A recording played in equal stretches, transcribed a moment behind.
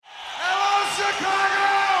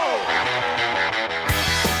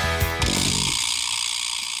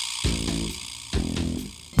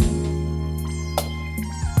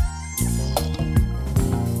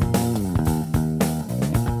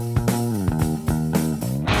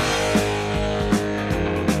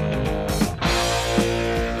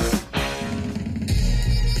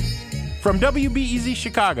From WBEZ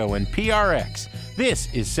Chicago and PRX, this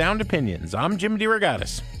is Sound Opinions. I'm Jim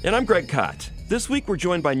DeRogatis. And I'm Greg Kot. This week we're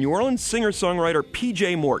joined by New Orleans singer-songwriter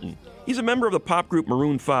PJ Morton. He's a member of the pop group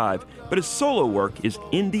Maroon 5, but his solo work is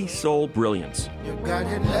indie soul brilliance. You got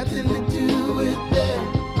nothing to do with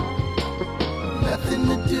that. Nothing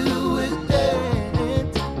to do with that.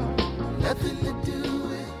 Nothing to do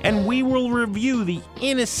with that. And we will review the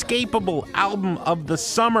inescapable album of the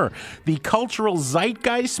summer, the cultural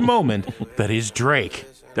zeitgeist moment that is Drake.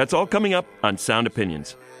 That's all coming up on Sound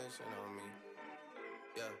Opinions.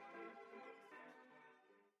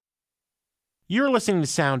 You're listening to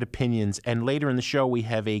Sound Opinions, and later in the show we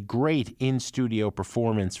have a great in-studio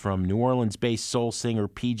performance from New Orleans-based soul singer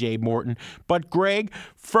PJ Morton. But Greg,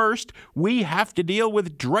 first, we have to deal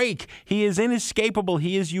with Drake. He is inescapable.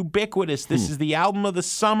 He is ubiquitous. This is the album of the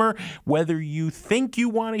summer. Whether you think you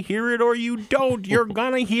want to hear it or you don't, you're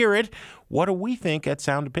going to hear it. What do we think at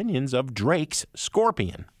Sound Opinions of Drake's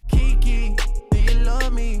Scorpion? Kiki, do you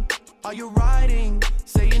love me? Are you riding?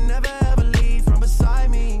 Say you never ever leave from beside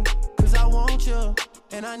me. I want you,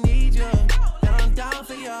 and I need you, and I'm down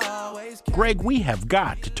for you always. Greg, we have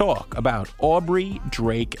got to talk about Aubrey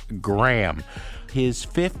Drake Graham. His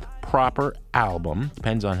fifth proper album,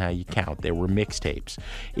 depends on how you count, there were mixtapes,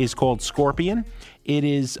 is called Scorpion. It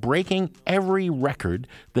is breaking every record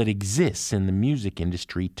that exists in the music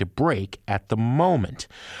industry to break at the moment.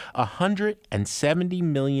 170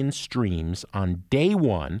 million streams on day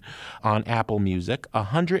one on Apple Music,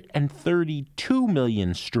 132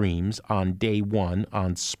 million streams on day one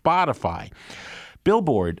on Spotify.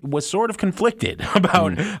 Billboard was sort of conflicted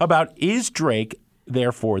about is Drake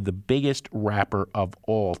therefore the biggest rapper of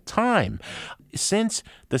all time. Since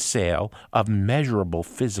the sale of measurable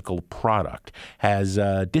physical product has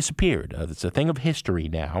disappeared, it's a thing of history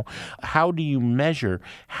now, how do you measure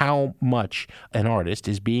how much an artist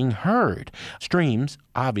is being heard? Streams,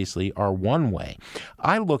 obviously, are one way.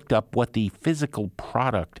 I looked up what the physical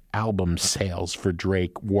product album sales for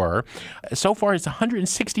Drake were. So far, it's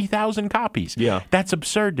 160,000 copies. Yeah. That's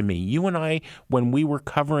absurd to me. You and I, when we were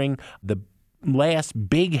covering the last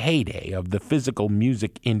big heyday of the physical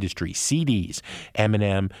music industry, CDs,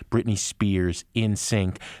 Eminem, Britney Spears,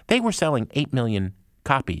 NSYNC, they were selling 8 million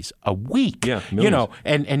copies a week. Yeah, millions.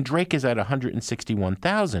 And Drake is at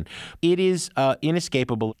 161,000. It is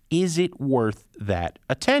inescapable. Is it worth that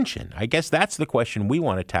attention? I guess that's the question we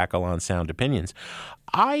want to tackle on Sound Opinions.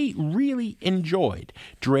 I really enjoyed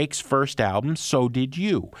Drake's first album, so did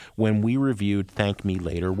you, when we reviewed Thank Me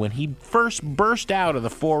Later, when he first burst out of the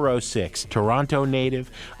 406. Toronto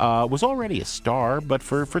native, was already a star, but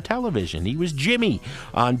for television. He was Jimmy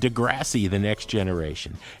on Degrassi, The Next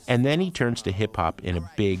Generation. And then he turns to hip-hop in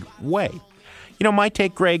a big way. You know, my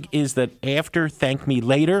take, Greg, is that after Thank Me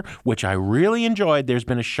Later, which I really enjoyed, there's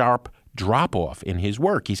been a sharp drop-off in his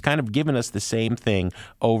work. He's kind of given us the same thing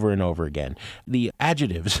over and over again. The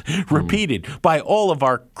adjectives repeated by all of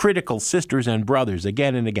our critical sisters and brothers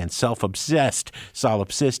again and again. Self-obsessed,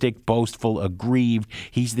 solipsistic, boastful, aggrieved.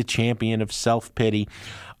 He's the champion of self-pity.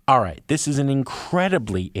 All right, this is an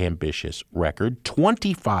incredibly ambitious record.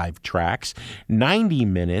 25 tracks, 90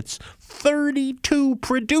 minutes, 32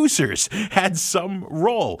 producers had some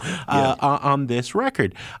role on this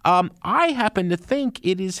record. I happen to think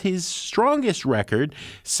it is his strongest record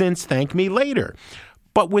since Thank Me Later.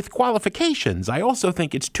 But with qualifications, I also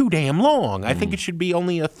think it's too damn long. I think it should be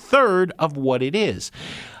only a third of what it is.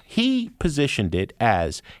 He positioned it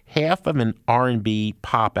as half of an R&B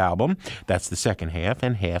pop album, that's the second half,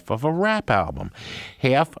 and half of a rap album.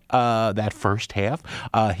 Half, that first half,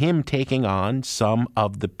 him taking on some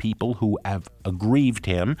of the people who have aggrieved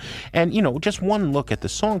him. And, you know, just one look at the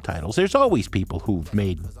song titles. There's always people who've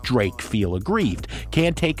made Drake feel aggrieved.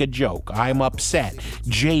 Can't take a joke. I'm upset.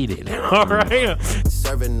 Jaded. All right?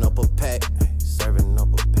 Serving up a pack,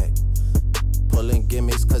 pulling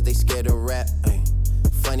gimmicks cause they scared of rap.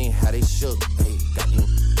 Funny how they shook, got you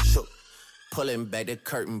shook. Pulling back the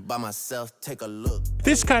curtain by myself, take a look.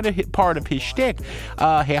 This kind of part of his shtick,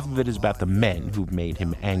 half of it is about the men who've made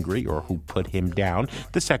him angry or who put him down.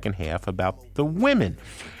 The second half about the women.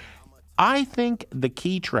 I think the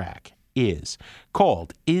key track is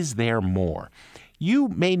called Is There More? You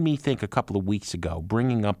made me think a couple of weeks ago,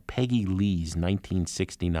 bringing up Peggy Lee's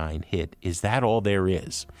 1969 hit, Is That All There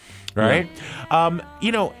Is? Right?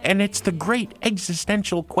 Yeah. And it's the great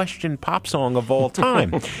existential question pop song of all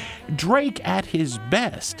time. Drake, at his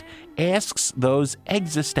best, asks those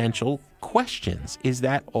existential questions. Is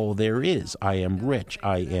that all there is? I am rich.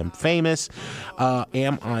 I am famous.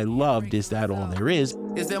 Am I loved? Is that all there is?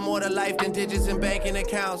 Is there more to life than digits and banking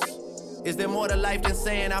accounts? Is there more to life than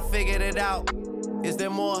saying I figured it out? Is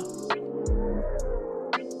there more?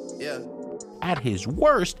 Yeah. At his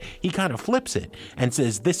worst, he kind of flips it and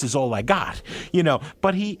says, "This is all I got,"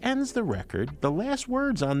 but he ends the record, the last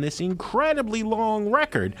words on this incredibly long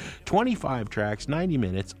record, 25 tracks, 90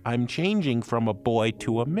 minutes, "I'm changing from a boy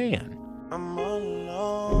to a man." I'm all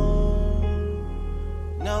alone,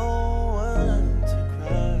 no one to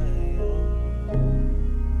cry on.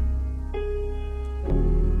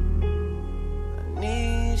 I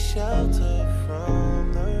need shelter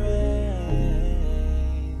from the rain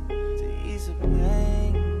to ease the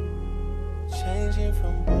pain, changing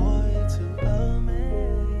from boy to a man.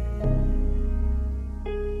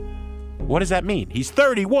 What does that mean? He's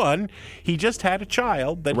 31. He just had a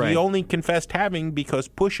child that he only confessed having because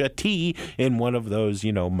Pusha T, in one of those,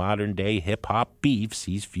 modern day hip hop beefs,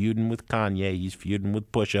 he's feuding with Kanye, he's feuding with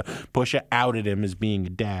Pusha. Pusha outed him as being a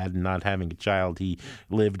dad and not having a child he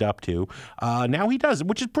lived up to. Now he does,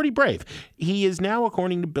 which is pretty brave. He is now,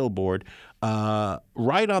 according to Billboard,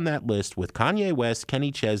 right on that list with Kanye West,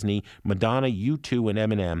 Kenny Chesney, Madonna, U2, and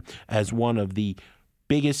Eminem as one of the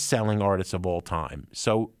biggest selling artists of all time.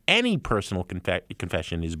 So any personal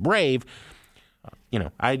confession is brave.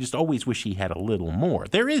 I just always wish he had a little more.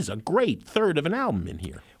 There is a great third of an album in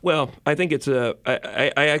here. Well, I think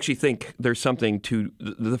I actually think there's something to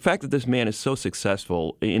the fact that this man is so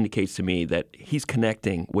successful indicates to me that he's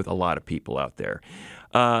connecting with a lot of people out there.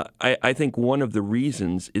 I think one of the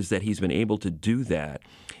reasons is that he's been able to do that.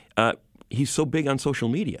 He's so big on social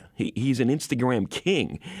media. He's an Instagram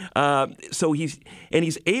king. So he's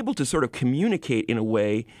able to sort of communicate in a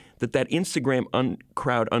way that Instagram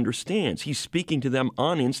crowd understands. He's speaking to them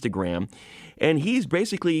on Instagram, and he's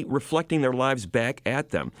basically reflecting their lives back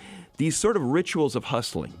at them. These sort of rituals of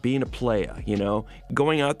hustling, being a playa,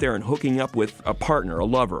 going out there and hooking up with a partner, a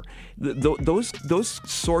lover, those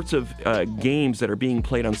sorts of games that are being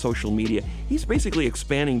played on social media, he's basically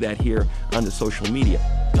expanding that here on the social media.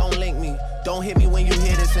 Don't link me, don't hit me when you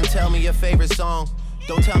hear this and tell me your favorite song.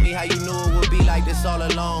 Don't tell me how you knew it would be like this all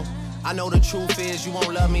along. I know the truth is you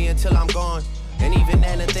won't love me until I'm gone. And even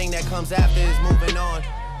then the thing that comes after is moving on.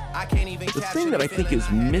 I can't even The thing that I think is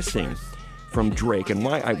missing from Drake and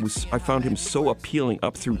why I found him so appealing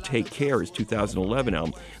up through Take Care, his 2011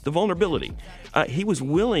 album, the vulnerability. He was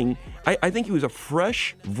willing, I think he was a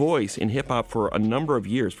fresh voice in hip-hop for a number of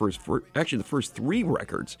years, for actually the first 3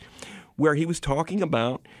 records, where he was talking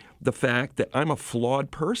about the fact that I'm a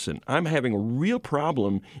flawed person. I'm having a real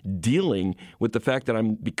problem dealing with the fact that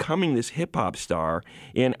I'm becoming this hip-hop star,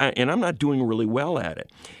 and I'm not doing really well at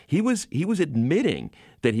it. He was admitting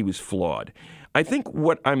that he was flawed. I think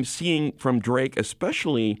what I'm seeing from Drake,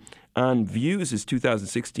 especially on Views, his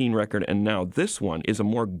 2016 record, and now this one, is a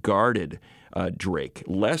more guarded Drake,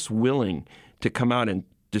 less willing to come out and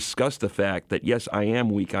discuss the fact that, yes, I am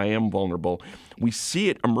weak, I am vulnerable. We see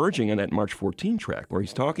it emerging on that March 14 track where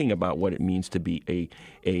he's talking about what it means to be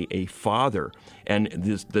a father and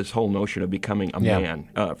this whole notion of becoming a man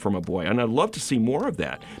from a boy. And I'd love to see more of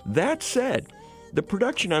that. That said, the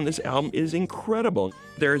production on this album is incredible.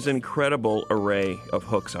 There's an incredible array of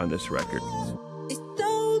hooks on this record. It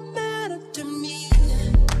don't matter to me.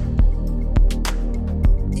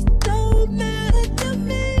 It don't matter to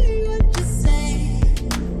me what you say.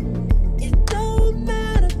 It don't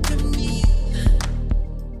matter to me.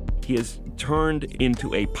 He has turned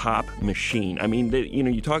into a pop machine. I mean,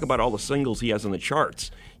 you talk about all the singles he has on the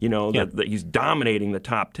charts. That he's dominating the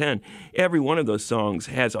top 10. Every one of those songs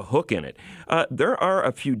has a hook in it. There are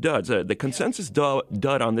a few duds. The consensus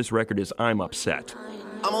dud on this record is I'm Upset.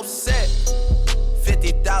 I'm upset.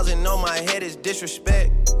 50,000 on my head is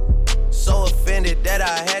disrespect. So offended that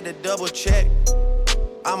I had to double check.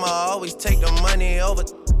 I'ma always take the money over.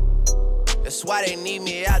 That's why they need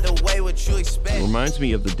me out the way, what you expect. It reminds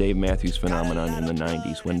me of the Dave Matthews phenomenon in the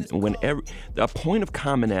 90s when a point of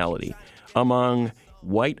commonality among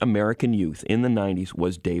white American youth in the 90s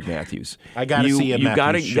was Dave Matthews. I got to see a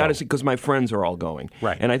Matthews show. You got to see, because my friends are all going.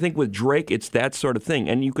 Right. And I think with Drake, it's that sort of thing.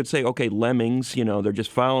 And you could say, okay, Lemmings, they're just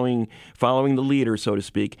following the leader, so to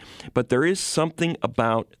speak. But there is something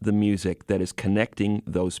about the music that is connecting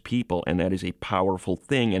those people, and that is a powerful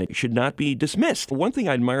thing, and it should not be dismissed. One thing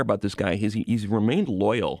I admire about this guy is he's remained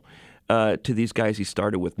loyal to these guys he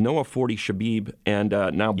started with, Noah 40 Shabib and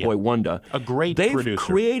now Boy Wonder. A great producer. They've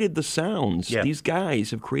created the sounds. Yeah. These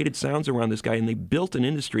guys have created sounds around this guy, and they built an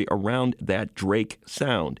industry around that Drake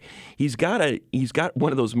sound. He's got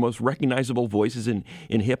one of those most recognizable voices in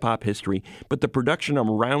hip-hop history, but the production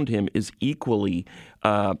around him is equally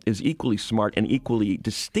smart and equally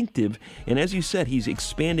distinctive. And as you said, he's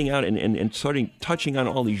expanding out and starting touching on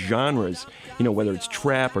all these genres, whether it's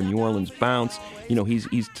trap or New Orleans bounce.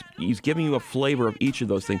 He's giving you a flavor of each of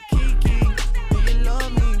those things. Do you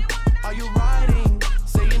love me?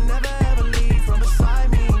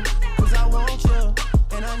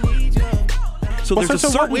 So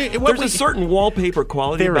Well, there's a certain wallpaper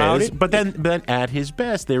quality There about is, it. but then at his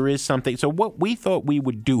best, there is something. So what we thought we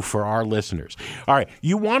would do for our listeners. All right,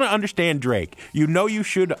 you want to understand Drake. You know you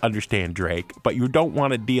should understand Drake, but you don't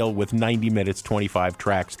want to deal with 90 minutes, 25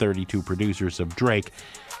 tracks, 32 producers of Drake.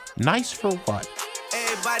 Nice for what?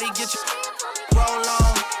 Everybody get your roll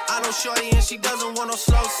on. I know shorty and she doesn't want no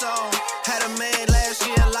slow song. Had a man last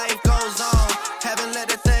year, life goes on. Haven't let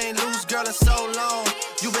the thing loose, girl, in so long.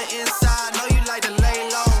 You been inside, know you like to lay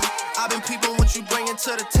low. I've been peeping what you bringing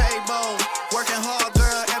to the table. Working hard,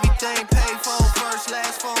 girl, everything paid for. First,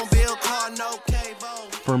 last phone bill, car, no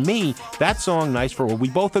cable. For me, that song, Nice for What, we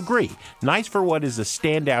both agree. Nice for What is a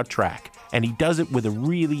standout track, and he does it with a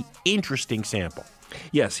really interesting sample.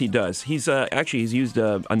 Yes, he does. He's used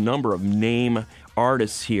a number of name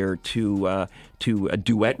artists here to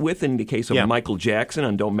duet with. In the case of Michael Jackson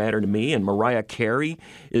on "Don't Matter to Me," and Mariah Carey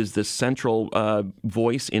is the central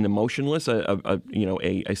voice in "Emotionless,"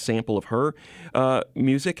 a sample of her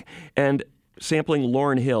music, and sampling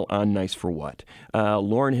Lauryn Hill on "Nice for What."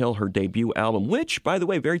 Lauryn Hill, her debut album, which, by the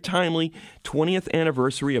way, very timely, 20th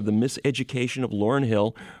anniversary of the Miseducation of Lauryn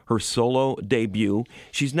Hill, her solo debut.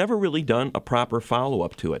 She's never really done a proper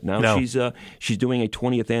follow-up to it. Now she's doing a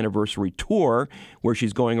 20th anniversary tour where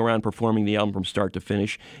she's going around performing the album from start to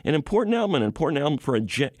finish. An important album for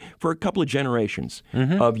a couple of generations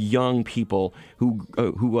of young people who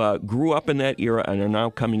grew up in that era and are now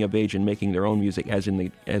coming of age and making their own music, as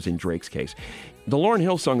in Drake's case. The Lauryn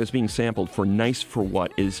Hill song that's being sampled for "Nice for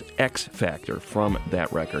What" is X Factor from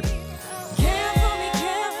that record. Care for me,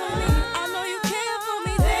 I know you care for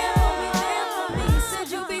me, there for me. You said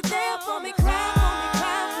you'd be there for me, cry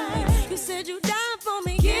for me. You said you'd die for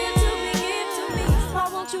me, give to me. Why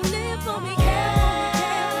won't you live for me, care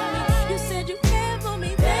for me. You said you care for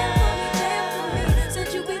me, there for me.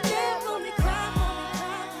 Said you'd be there for me, cry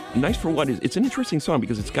for me. Nice for What it's an interesting song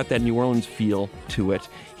because it's got that New Orleans feel to it.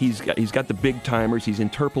 He's got the Big Timers. He's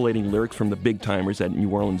interpolating lyrics from the Big Timers, that New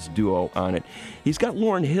Orleans duo, on it. He's got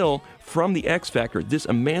Lauryn Hill from the X Factor, this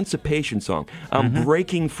emancipation song. I'm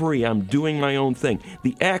breaking free. I'm doing my own thing.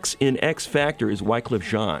 The X in X Factor is Wyclef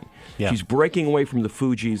Jean. Yeah. She's breaking away from the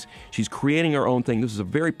Fugees. She's creating her own thing. This is a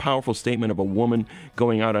very powerful statement of a woman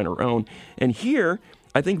going out on her own. And here,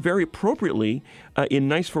 I think very appropriately, in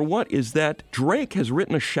Nice for What, is that Drake has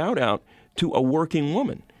written a shout-out to a working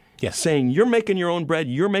woman. Yes. Saying, you're making your own bread,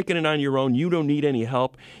 you're making it on your own, you don't need any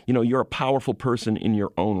help, you're a powerful person in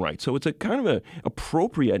your own right. So it's a kind of a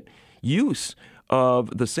appropriate use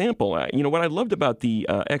of the sample. What I loved about the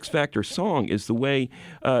X Factor song is the way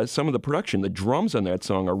some of the production, the drums on that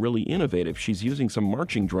song are really innovative. She's using some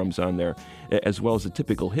marching drums on there as well as the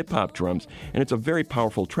typical hip-hop drums, and it's a very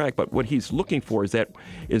powerful track. But what he's looking for is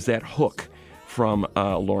that hook from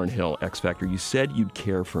Lauryn Hill, X Factor. You said you'd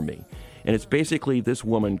care for me. And it's basically this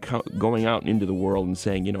woman going out into the world and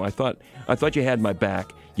saying, I thought you had my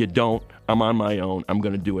back. You don't. I'm on my own. I'm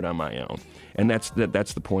going to do it on my own. And that's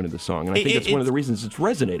the point of the song. And I think that's one of the reasons it's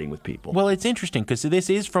resonating with people. Well, it's interesting because this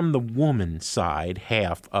is from the woman side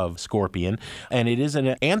half of Scorpion, and it is an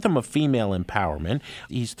anthem of female empowerment.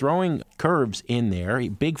 He's throwing curves in there.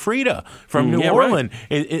 Big Frida from New Orleans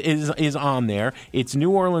is on there. It's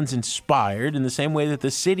New Orleans inspired in the same way that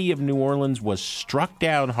the city of New Orleans was struck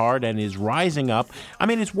down hard and is rising up. I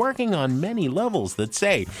mean, it's working on many levels that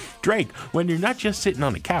say, Drake, when you're not just sitting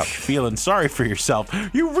on the couch feeling sorry for yourself,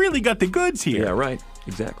 you really got the goods here. Yeah, right.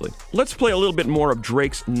 Exactly. Let's play a little bit more of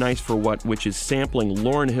Drake's Nice for What, which is sampling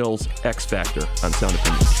Lauryn Hill's X Factor on Sound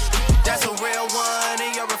Opinions. That's a real one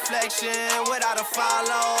in your reflection. Without a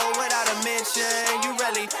follow, without a mention. You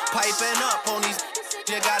really piping up on these.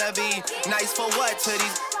 You gotta be nice for what to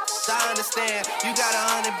these. I understand. You got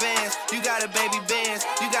 100 bands. You got a baby bands.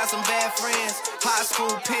 You got some bad friends. High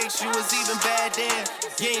school pics. You was even bad then.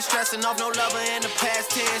 You ain't stressing off no lover in the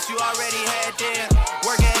past tense. You already had them.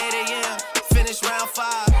 Work at 8 a.m. Finish round 5.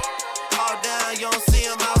 All down. You don't see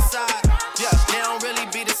them outside. Yeah, they don't really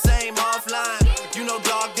be the same offline. You know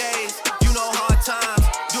dog days. You know hard times.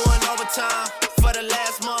 Doing overtime for the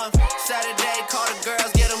last month. Saturday, call the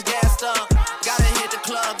girls, get them gassed up. Gotta hit the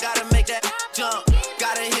club. Gotta make that jump.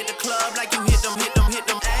 Gotta hit the club like you hit them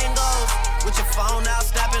angles. With your phone out,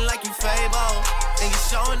 snapping like you Fable. And you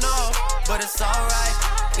showing off, but it's alright.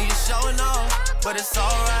 And you showing off, but it's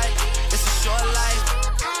alright. It's a short life.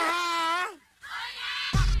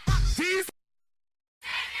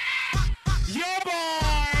 Yo,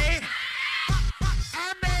 boy.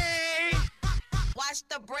 I'm me. Watch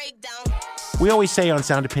the breakdown. We always say on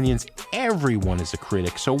Sound Opinions, everyone is a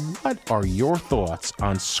critic. So what are your thoughts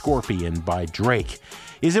on Scorpion by Drake?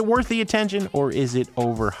 Is it worth the attention, or is it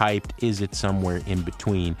overhyped? Is it somewhere in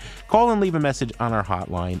between? Call and leave a message on our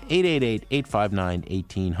hotline,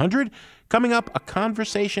 888-859-1800. Coming up, a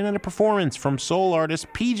conversation and a performance from soul artist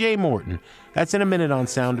PJ Morton. That's in a minute on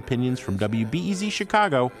Sound Opinions from WBEZ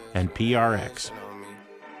Chicago and PRX.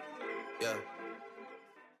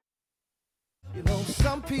 You know,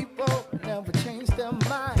 some people never change their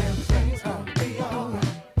mind.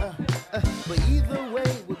 But either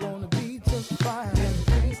way, we're gonna be just fine.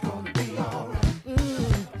 Everything's gonna be alright.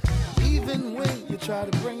 Even when you try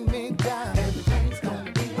to bring me down, everything's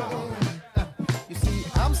gonna be alright. You see,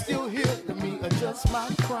 I'm still here. To me, adjust my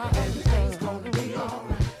crime. Everything's gonna be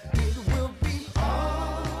alright. It will be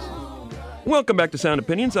alright. Welcome back to Sound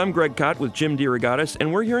Opinions. I'm Greg Kot with Jim DeRogatis,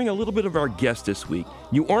 and we're hearing a little bit of our guest this week,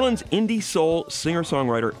 New Orleans indie soul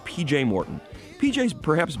singer-songwriter PJ Morton. PJ's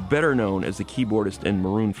perhaps better known as the keyboardist in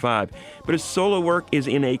Maroon 5, but his solo work is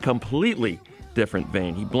in a completely different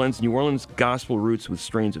vein. He blends New Orleans gospel roots with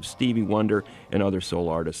strains of Stevie Wonder and other soul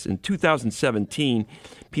artists. In 2017,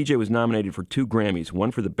 PJ was nominated for 2 Grammys, one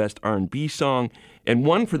for the Best R&B Song and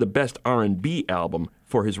one for the Best R&B Album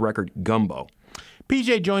for his record Gumbo.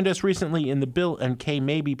 PJ joined us recently in the Bill and Kay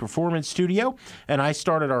Mabie Performance Studio, and I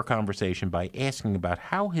started our conversation by asking about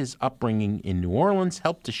how his upbringing in New Orleans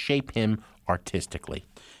helped to shape him artistically.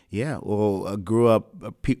 Yeah, well, I grew up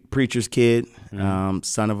a preacher's kid,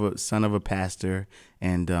 son of a pastor,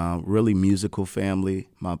 and really musical family.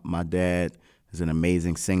 My dad is an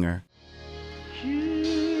amazing singer.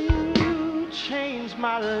 You changed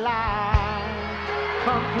my life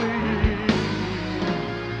completely.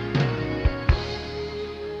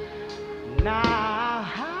 Now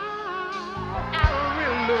I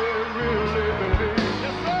really believe.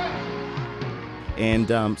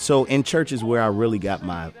 And so in church is where I really got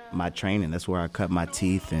my training. That's where I cut my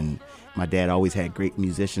teeth. And my dad always had great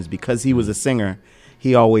musicians. Because he was a singer,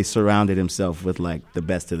 he always surrounded himself with like the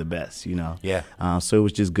best of the best, you know. Yeah. So it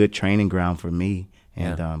was just good training ground for me,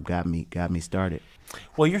 and got me started.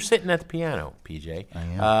 Well, you're sitting at the piano, PJ. I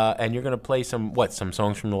am. And you're going to play some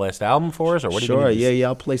songs from the last album for us? Or what? Sure, yeah.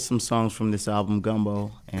 I'll play some songs from this album,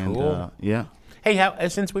 Gumbo. And, cool. Yeah. Hey,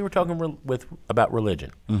 since we were talking about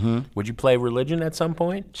religion, would you play religion at some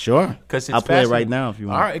point? Sure. Because I'll play it right now if you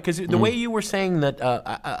want. All right, because the way you were saying that,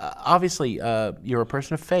 obviously you're a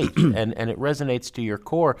person of faith, and it resonates to your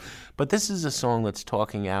core, but this is a song that's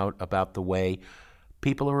talking out about the way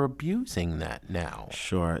people are abusing that now.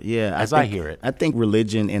 Sure, yeah. I hear it. I think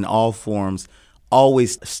religion in all forms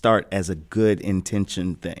always start as a good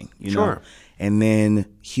intention thing, you know? Sure. And then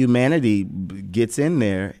humanity gets in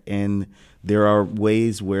there, and there are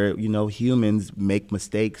ways where, you know, humans make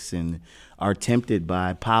mistakes and are tempted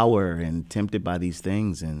by power and tempted by these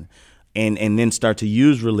things, and then start to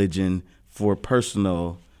use religion for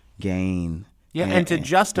personal gain. Yeah, and to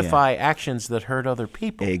justify actions that hurt other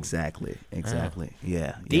people. Exactly.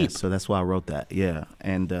 Yeah. Deep. Yeah. So that's why I wrote that. Yeah,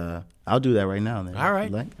 and I'll do that right now. Then. All right.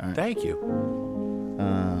 All right. Thank you.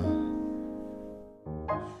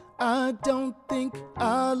 I don't think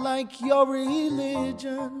I like your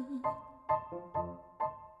religion.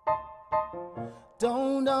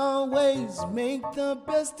 Don't always make the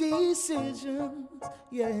best decisions.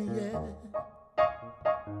 Yeah.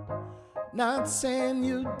 Not saying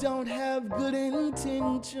you don't have good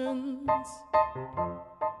intentions.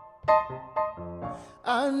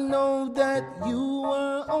 I know that you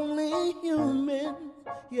are only human,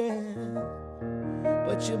 yeah.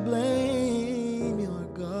 But you blame your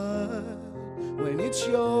God when it's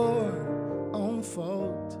your own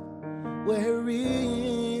fault. Where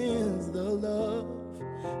is the love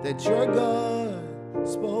that your God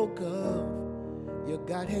spoke of? Your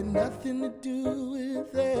God had nothing to do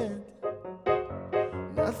with it.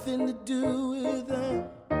 Nothing to do with it.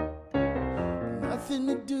 Nothing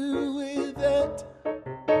to do with it.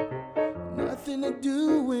 Nothing to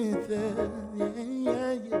do with it.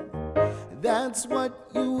 Yeah. That's what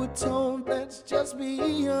you were told. Let's just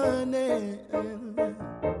be honest.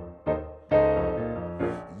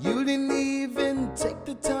 You didn't even take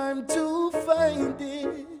the time to find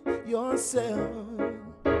it yourself.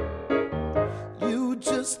 You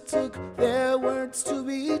just took their words to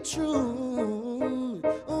be true.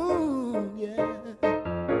 Ooh, yeah.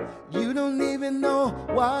 You don't even know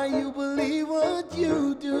why you believe what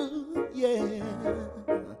you do, yeah.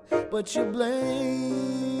 But you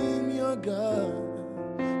blame your God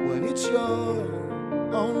when it's your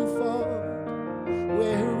own fault.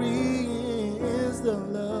 Where is the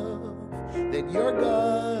love that your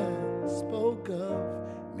God spoke of?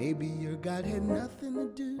 Maybe your God had nothing to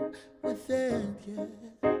do with that, yeah.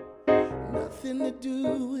 Nothing to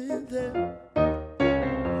do with that.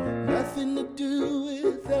 nothing to do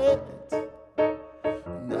with it.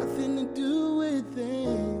 Nothing to do with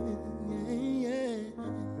it. Yeah,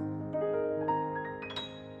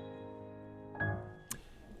 yeah.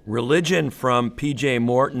 Religion from PJ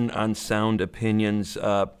Morton on Sound Opinions.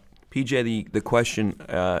 PJ, the question,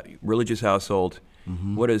 religious household,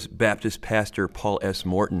 what does Baptist pastor Paul S.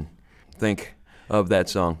 Morton think of that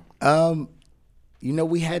song? You know,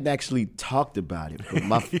 we hadn't actually talked about it, but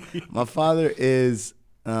my father is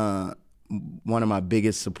one of my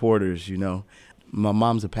biggest supporters, you know. My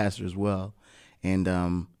mom's a pastor as well,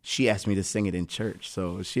 and she asked me to sing it in church,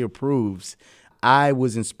 so she approves. I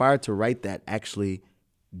was inspired to write that actually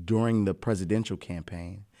during the presidential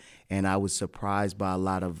campaign, and I was surprised by a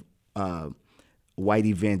lot of white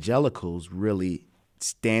evangelicals really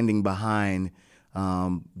standing behind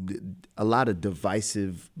a lot of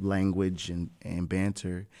divisive language and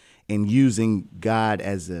banter, and using God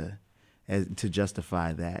as to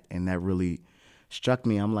justify that, and that really struck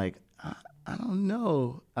me. I'm like, I don't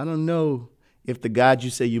know if the God you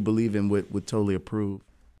say you believe in would totally approve.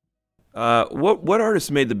 What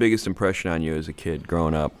artist made the biggest impression on you as a kid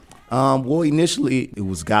growing up? Well, initially it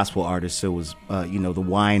was gospel artists. So it was the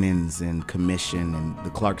Winans and Commission and the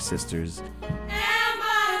Clark Sisters. Am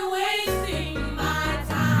I wasting my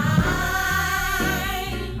time?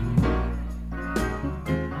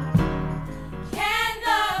 Can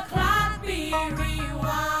the clock be rewind?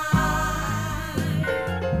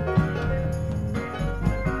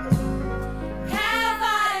 Have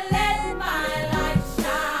I let my light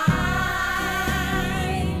shine?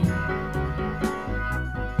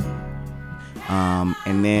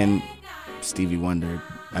 And then Stevie Wonder.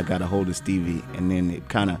 I got a hold of Stevie, and then it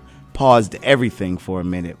kind of paused everything for a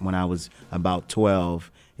minute when I was about 12.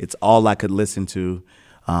 It's all I could listen to.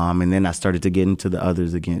 And then I started to get into the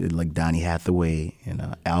others again, like Donny Hathaway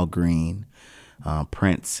and Al Green,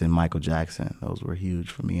 Prince and Michael Jackson. Those were huge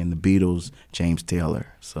for me. And the Beatles, James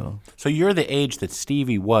Taylor. So you're the age that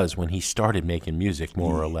Stevie was when he started making music,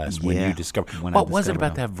 more or less, when you discovered. What was it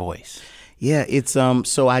about that voice? Yeah, it's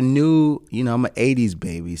so I knew, I'm an 80s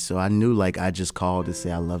baby, so I knew like I just called to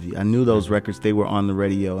say I love you. I knew those records, they were on the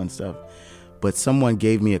radio and stuff. But someone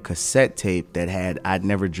gave me a cassette tape that had I'd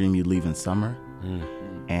Never Dream You'd Leave in Summer.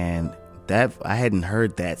 And that I hadn't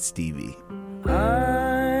heard that Stevie.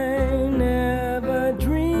 I never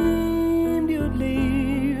dreamed you'd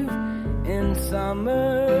leave in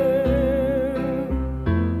summer.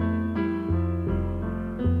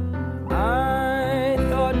 I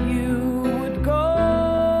thought you would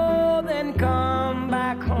go, then come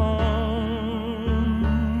back home.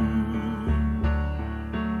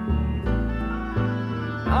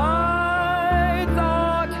 I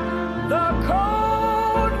thought the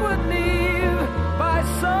cold would leave by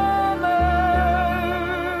summer,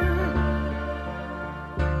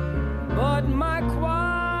 but my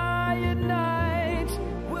quiet nights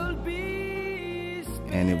will be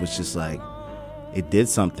spent. And it was just like, it did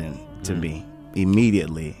something to me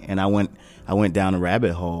immediately. And I went down a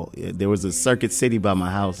rabbit hole. There was a Circuit City by my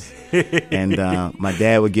house, and my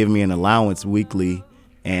dad would give me an allowance weekly,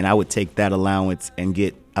 and I would take that allowance and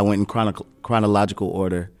I went in chronological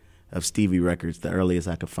order of Stevie records, the earliest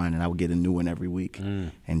I could find, and I would get a new one every week,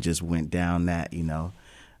 and just went down that,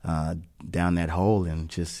 down that hole, and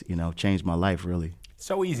just, changed my life, really.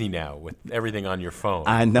 So easy now with everything on your phone.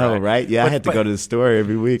 I know, right? Yeah, I had to go to the store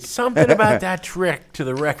every week. Something about that trick to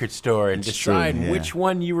the record store and It's true, deciding yeah. which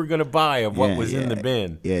one you were going to buy of what was in the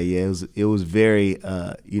bin. Yeah. It was very,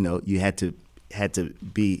 you had to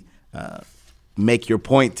be make your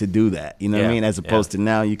point to do that. You know what I mean? As opposed to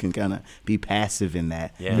now, you can kind of be passive in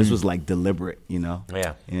that. Yeah. This was like deliberate. Yeah.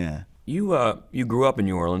 Yeah. You grew up in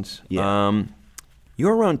New Orleans. Yeah. You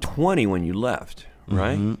were around 20 when you left,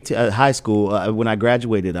 right? High school. When I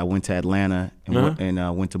graduated, I went to Atlanta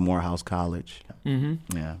and went to Morehouse College.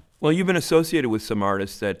 Yeah. Well, you've been associated with some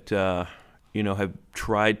artists that have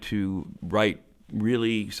tried to write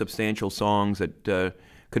really substantial songs that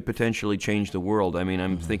could potentially change the world. I mean,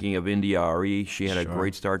 I'm thinking of India Arie. She had a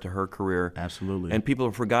great start to her career. Absolutely. And people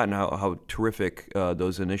have forgotten how terrific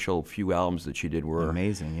those initial few albums that she did were.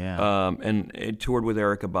 Amazing, yeah. And it toured with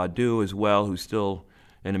Erykah Badu as well, who's still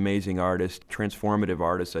an amazing artist, transformative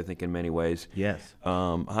artist, I think, in many ways. Yes.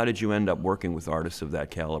 How did you end up working with artists of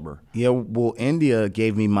that caliber? Yeah, well, India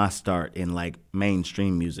gave me my start in like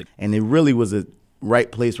mainstream music, and it really was a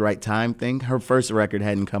right place, right time thing. Her first record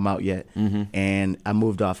hadn't come out yet, and I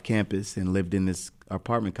moved off campus and lived in this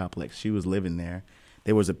apartment complex. She was living there.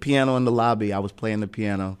 There was a piano in the lobby. I was playing the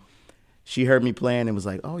piano. She heard me playing and was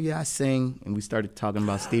like, "Oh yeah, I sing," and we started talking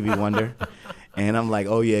about Stevie Wonder. And I'm like,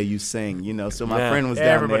 oh, yeah, you sing, you know. So my Yeah. friend was down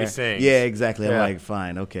Everybody there. sings. Yeah, exactly. I'm Yeah. like,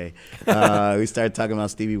 fine, okay. We started talking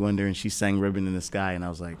about Stevie Wonder, and she sang Ribbon in the Sky. And I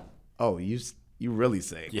was like, oh, you really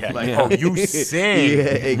sing. Yeah. Like, Oh, you sing. Yeah,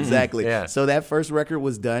 exactly. Yeah. So that first record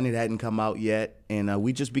was done. It hadn't come out yet. And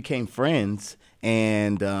we just became friends.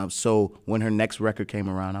 And so when her next record came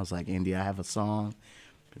around, I was like, Indy, I have a song.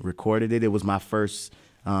 Recorded it. It was my first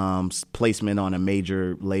placement on a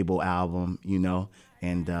major label album, you know.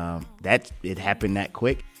 And it happened that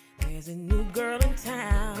quick. There's a new girl in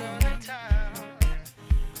town.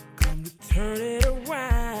 Come to turn it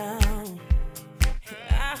around.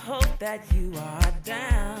 I hope that you are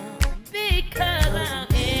down because I'm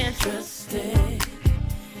interested.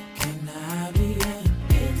 Can I be an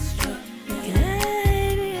instrument? Can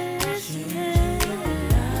I be an instrument?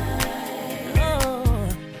 Oh,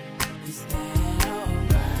 is that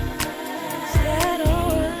alright? Is that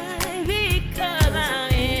alright? Because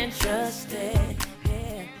I'm interested.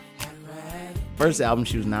 Yeah, alright. First album,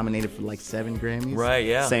 she was nominated for like 7 Grammys. Right,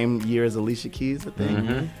 yeah. Same year as Alicia Keys, I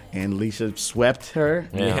think. And Alicia swept her.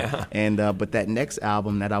 Yeah. And but that next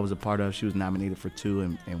album that I was a part of, she was nominated for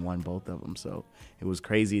 2 and won both of them. So it was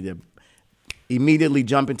crazy to immediately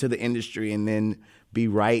jump into the industry and then be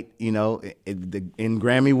right, you know, in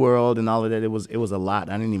Grammy world and all of that. It was a lot.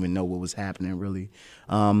 I didn't even know what was happening really.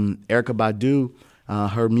 Erykah Badu,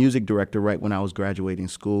 her music director, right when I was graduating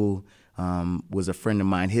school, was a friend of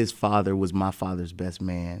mine. His father was my father's best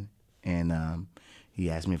man, and he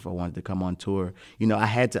asked me if I wanted to come on tour. You know,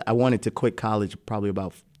 I wanted to quit college probably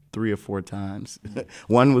about 3 or 4 times.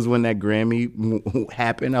 One was when that Grammy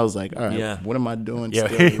happened. I was like, all right, Yeah. what am I doing Yeah.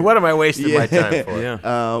 still? What am I wasting my time for?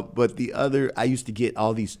 Yeah. But the other, I used to get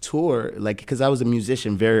all these tour, like, because I was a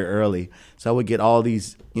musician very early. So I would get all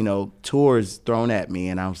these, you know, tours thrown at me.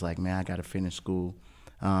 And I was like, man, I got to finish school.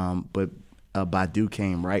 But Badu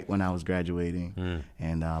came right when I was graduating.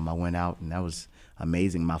 And I went out, and that was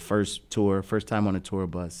amazing. My first time on a tour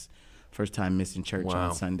bus, first time missing church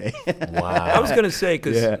on Sunday. Wow. I was going to say,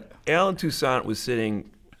 because Yeah. Alan Toussaint was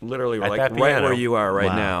sitting literally At like that right piano. where you are right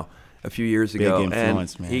Wow. now a few years Big ago.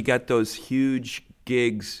 influence, and man. he got those huge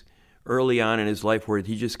gigs early on in his life where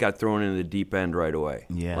he just got thrown into the deep end right away.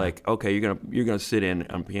 Yeah. Like, okay, you're gonna sit in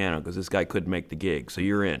on piano because this guy couldn't make the gig, so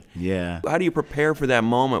you're in. Yeah. How do you prepare for that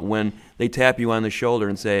moment when they tap you on the shoulder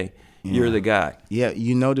and say, you're the guy? Yeah,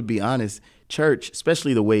 you know, to be honest, church,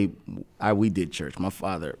 especially the way we did church, my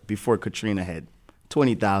father, before Katrina, had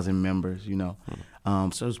 20,000 members, you know.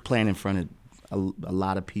 So I was playing in front of a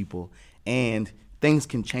lot of people. And things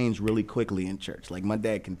can change really quickly in church. Like, my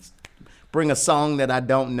dad can bring a song that I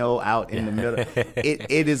don't know out in the middle.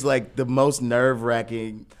 It is like the most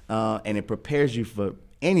nerve-wracking, and it prepares you for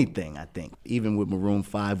anything, I think. Even with Maroon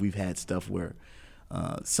 5, we've had stuff where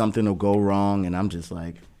something will go wrong, and I'm just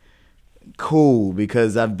like, cool,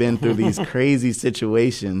 because I've been through these crazy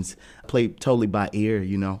situations, played totally by ear,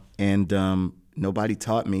 you know, and nobody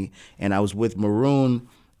taught me. And I was with Maroon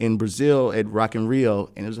in Brazil at Rock in Rio,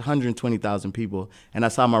 and it was 120,000 people, and I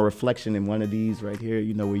saw my reflection in one of these right here,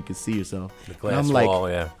 you know, where you can see yourself. The glass and I'm like, wall,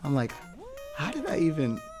 yeah. I'm like, how did I What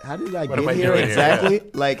am get I here doing here? exactly?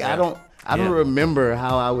 Like, Yeah. I don't Yeah. remember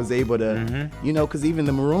how I was able to, you know, because even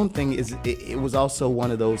the Maroon thing it was also one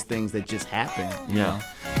of those things that just happened. You know?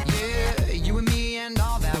 Yeah, you and me and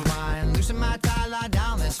all that wine. Loosen my tie, lie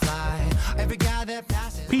down, let's fly. Every guy that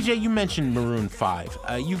passes. PJ, you mentioned Maroon 5.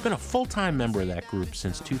 You've been a full-time member of that group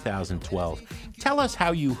since 2012. Tell us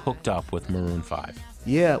how you hooked up with Maroon 5.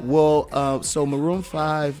 Yeah, well, so Maroon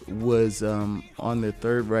 5 was on their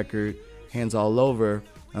third record, Hands All Over.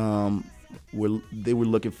 They were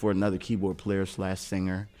looking for another keyboard player /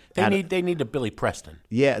 singer. They need a Billy Preston.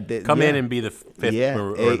 Yeah, Come in and be the fifth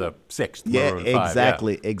or the sixth. Yeah, Maroon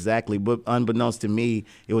 5, exactly. But unbeknownst to me,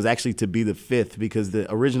 it was actually to be the fifth because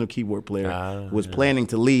the original keyboard player was planning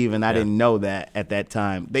to leave, and I didn't know that at that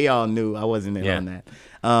time. They all knew I wasn't in on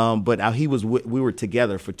that. But we were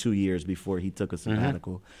together for 2 years before he took a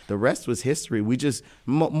sabbatical. The rest was history. We just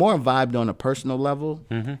more vibed on a personal level.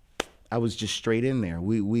 I was just straight in there.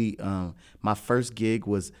 My first gig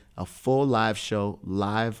was a full live show,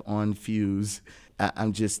 live on Fuse.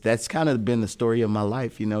 That's kind of been the story of my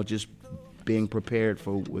life, you know, just being prepared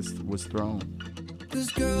for what's thrown.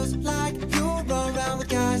 Cause girls like you run around with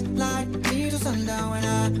guys like me till sundown. When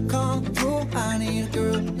I come through, I need a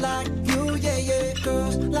girl like you, yeah.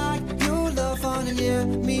 Girls like you love fun and yeah,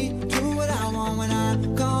 me do what I want. When I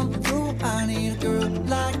come through, I need a girl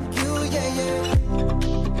like you, yeah.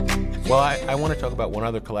 Well, I want to talk about one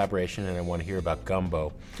other collaboration, and I want to hear about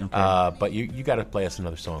Gumbo. Okay. But you got to play us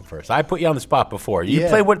another song first. I put you on the spot before. You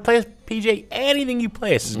play a PJ, anything you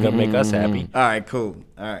play us is going to make us happy. All right, cool.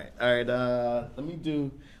 All right. Let me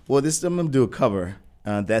do. Well, I'm gonna do a cover.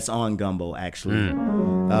 That's on Gumbo, actually.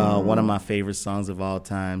 One of my favorite songs of all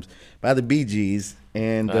times by the Bee Gees.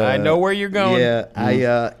 And I know where you're going. Yeah,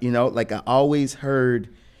 I always heard,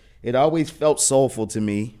 it always felt soulful to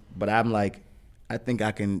me. But I'm like, I think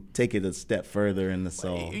I can take it a step further in the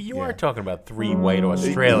soul. You are talking about 3 white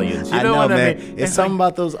Australians. You I know know, what man. I mean? It's something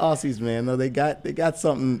about those Aussies, man. No, they got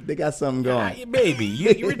something. They got something going. Maybe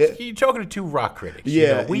you're talking to 2 rock critics.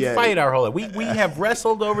 Yeah, we fight our whole life. We have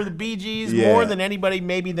wrestled over the Bee Gees more than anybody,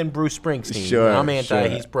 maybe than Bruce Springsteen. Sure, I'm anti. sure.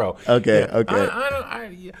 He's pro. Okay.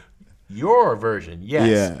 Your version, yes.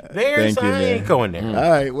 Yeah, Theirs, thank you, I ain't man. going there.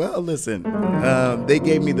 All right. Well, listen. They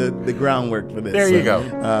gave me the groundwork for this. There you go.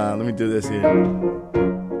 Let me do this here.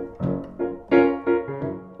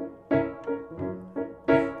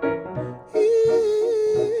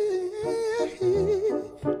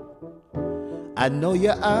 I know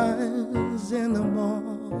your eyes in the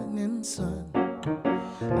morning sun.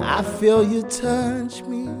 I feel you touch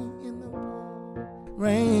me in the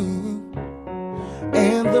rain.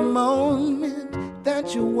 And the moment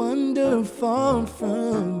that you wander far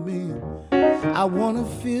from me, I wanna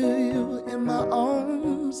feel you in my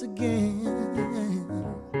arms again.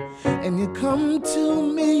 And you come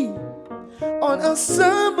to me on a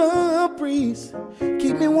summer breeze,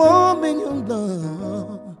 keep me warm in your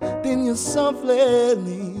love. Then you softly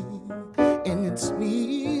leave, and it's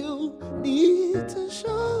me you need to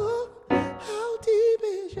show. How deep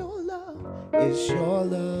is your love? Is your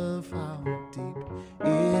love? How deep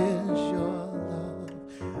is your love?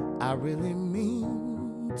 I really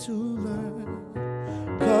mean to learn,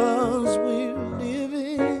 'cause we're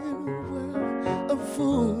living in a world of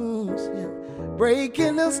fools,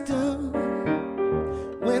 breaking us down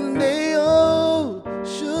when they all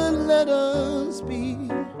should let us be.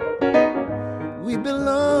 We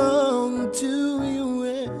belong to you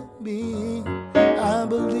and me. I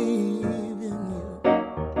believe in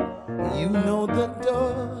you. You know the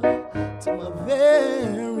door to my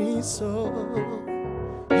very soul.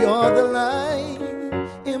 You're the light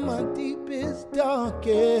in my deepest,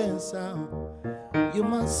 darkest hour. You're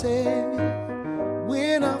my savior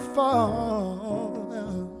when I fall.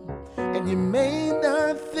 And you may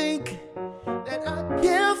not think that I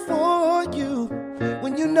care for you,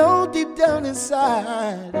 when you know deep down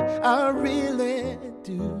inside I really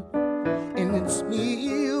do. And it's me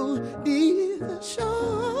you need to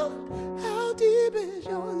show. How deep is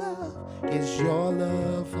your love? Is your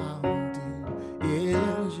love? How deep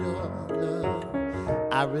is your love?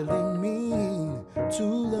 I really mean to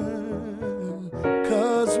learn,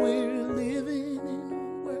 'cause we're living in a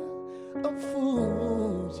world of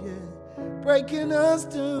fools, breaking us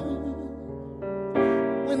down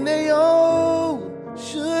when they all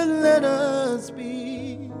should let us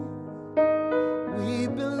be. We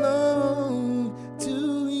belong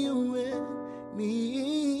to you and me.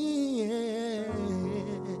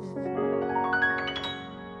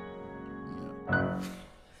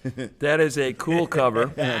 That is a cool cover.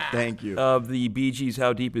 Thank you. Of the Bee Gees'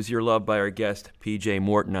 "How Deep Is Your Love" by our guest PJ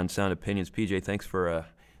Morton on Sound Opinions. PJ, thanks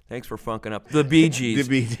for funking up the Bee Gees, The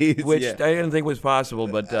Bee Gees, which yeah. I didn't think was possible,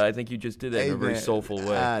 but I think you just did that in a very soulful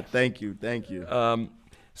way. Thank you.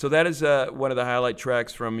 So that is one of the highlight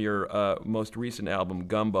tracks from your most recent album,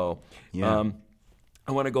 Gumbo. Yeah.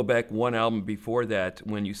 I want to go back one album before that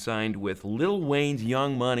when you signed with Lil Wayne's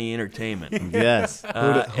Young Money Entertainment. Yes.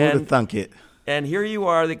 Who'd have thunk it? And here you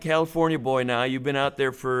are, the California boy now. You've been out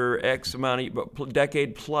there for X amount of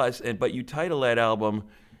decade plus, but you title that album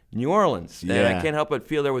New Orleans. Yeah. And I can't help but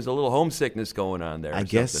feel there was a little homesickness going on there. I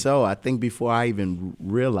guess so. I think before I even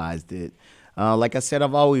realized it, like I said,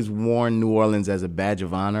 I've always worn New Orleans as a badge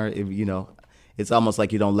of honor. It's almost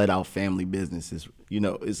like you don't let out family businesses.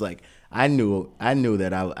 It's like I knew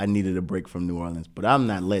that I needed a break from New Orleans, but I'm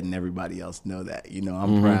not letting everybody else know that.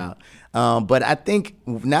 I'm proud. But I think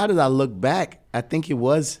now that I look back, I think it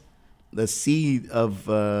was the seed of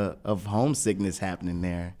homesickness happening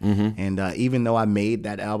there. Mm-hmm. And even though I made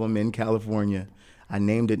that album in California, I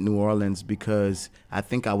named it New Orleans because I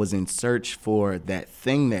think I was in search for that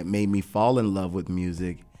thing that made me fall in love with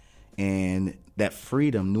music and that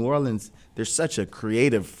freedom. New Orleans, there's such a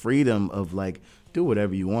creative freedom of like, do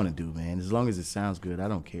whatever you want to do, man. As long as it sounds good, I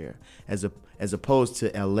don't care. As opposed to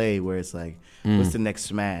LA where it's like, what's the next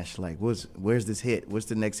smash? Like, where's this hit? What's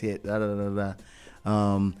the next hit? Da, da, da, da.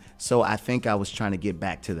 So I think I was trying to get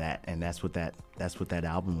back to that, and that's what that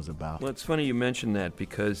album was about. Well, it's funny you mentioned that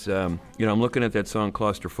because I'm looking at that song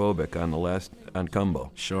 "Claustrophobic" on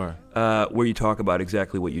Gumbo. Sure. Where you talk about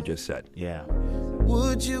exactly what you just said. Yeah.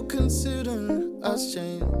 Would you consider us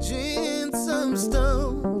changing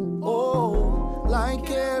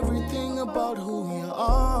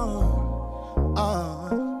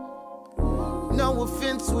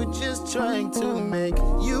were just trying to make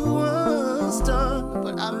you a star.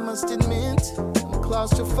 But I must admit, I'm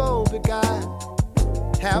claustrophobic.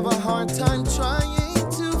 I have a hard time trying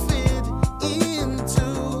to fit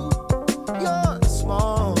into your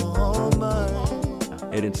small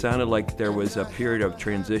mind. And it sounded like there was a period of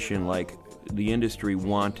transition, like the industry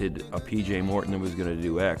wanted a PJ Morton that was going to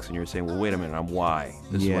do X, and you're saying, well, wait a minute, I'm Y.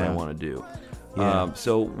 This is what I want to do. Yeah.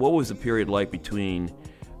 So what was the period like between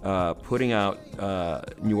putting out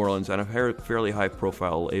New Orleans on a fairly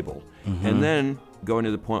high-profile label, and then going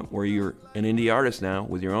to the point where you're an indie artist now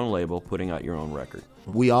with your own label, putting out your own record?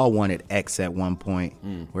 We all wanted X at one point,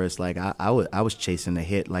 where it's like I was chasing a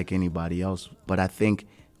hit like anybody else, but I think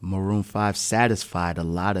Maroon 5 satisfied a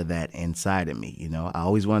lot of that inside of me. You know, I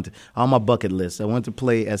always wanted to, on my bucket list, I wanted to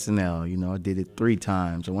play SNL. You know, I did it 3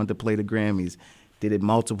 times. I wanted to play the Grammys, did it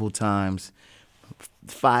multiple times,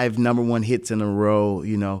 5 number 1 hits in a row.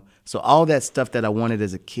 You know, so all that stuff that I wanted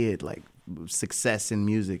as a kid, like success in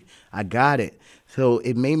music, I got it. So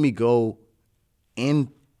it made me go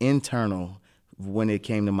internal when it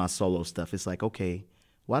came to my solo stuff. It's like, okay,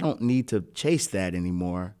 well, I don't need to chase that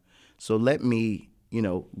anymore. So let me, you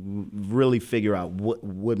know, really figure out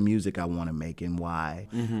what music I want to make and why.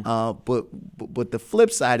 But the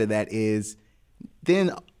flip side of that is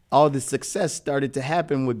then all the success started to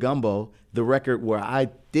happen with Gumbo, the record where I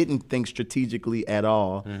didn't think strategically at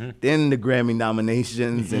all. Then the Grammy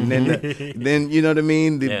nominations, and then you know what I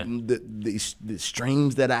mean? The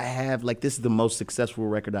streams that I have, like this is the most successful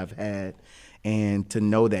record I've had. And to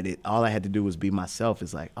know that all I had to do was be myself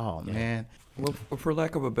is like, oh man. Well, for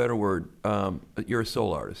lack of a better word, you're a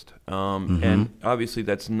soul artist, and obviously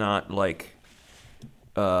that's not like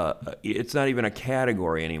it's not even a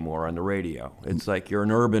category anymore on the radio. It's like you're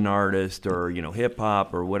an urban artist, or hip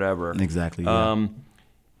hop or whatever. Exactly. Yeah.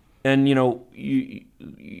 And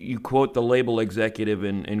you quote the label executive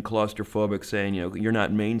in Claustrophobic saying you're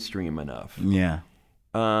not mainstream enough. Yeah.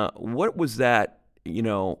 What was that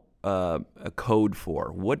a code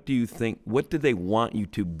for? What do you think? What did they want you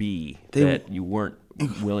to be that you weren't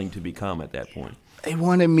willing to become at that point? They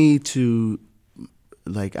wanted me to,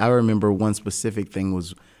 like, I remember one specific thing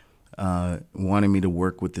was wanting me to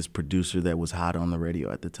work with this producer that was hot on the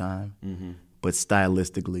radio at the time, but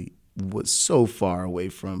stylistically was so far away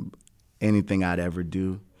from anything I'd ever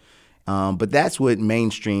do. But that's what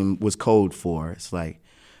mainstream was code for. It's like,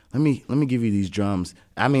 let me give you these drums.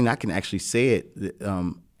 I mean, I can actually say it.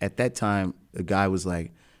 At that time, the guy was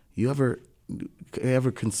like, you ever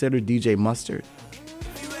consider DJ Mustard?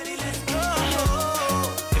 If you ready, let's go.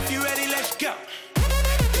 If you ready, let's go.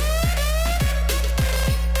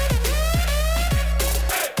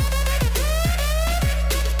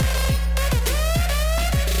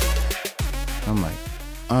 I'm like,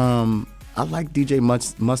 I like DJ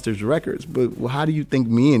Mustard's records, but how do you think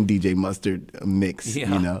me and DJ Mustard mix,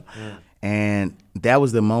 Yeah. And that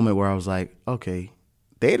was the moment where I was like, okay,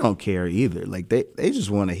 they don't care either. Like, they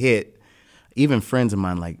just want to hit. Even friends of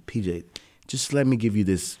mine like, PJ, just let me give you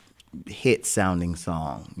this hit-sounding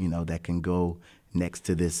song, that can go next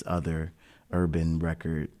to this other urban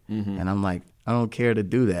record. And I'm like, I don't care to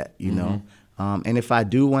do that, And if I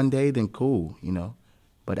do one day, then cool,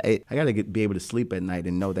 But I got to be able to sleep at night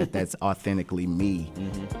and know that that's authentically me.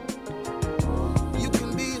 You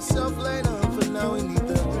can be yourself later, for now we need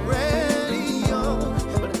the radio.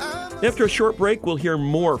 After a short break, we'll hear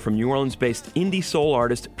more from New Orleans-based indie soul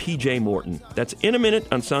artist PJ Morton. That's in a minute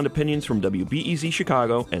on Sound Opinions from WBEZ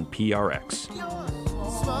Chicago and PRX.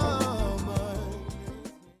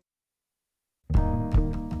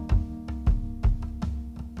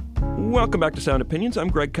 Welcome back to Sound Opinions. I'm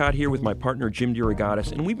Greg Cott here with my partner Jim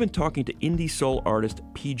DeRogatis, and we've been talking to indie soul artist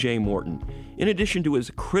PJ Morton. In addition to his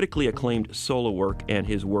critically acclaimed solo work and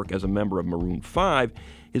his work as a member of Maroon 5,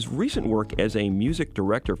 his recent work as a music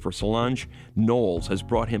director for Solange Knowles has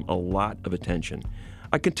brought him a lot of attention.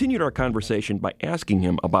 I continued our conversation by asking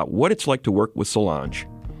him about what it's like to work with Solange.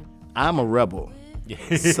 I'm a rebel.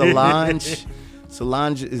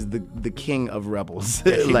 Solange is the king of rebels.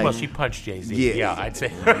 Yeah, she punched Jay-Z. Yeah, I'd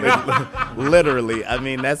say. Literally. I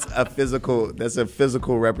mean, that's a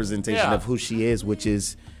physical representation of who she is, which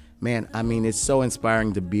is, man, I mean, it's so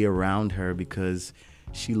inspiring to be around her because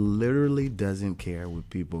she literally doesn't care what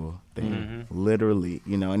people think. Literally,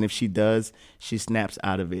 and if she does, she snaps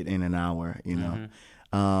out of it in an hour,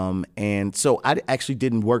 and so I actually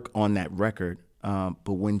didn't work on that record,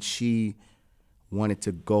 but when she wanted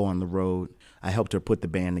to go on the road, I helped her put the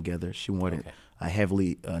band together. She wanted a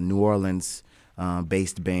heavily New Orleans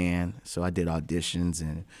based band, so I did auditions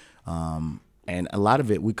And a lot of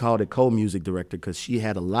it, we called it co-music director because she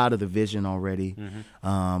had a lot of the vision already.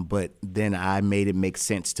 But then I made it make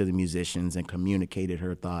sense to the musicians and communicated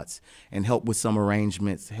her thoughts and helped with some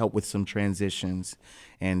arrangements, helped with some transitions.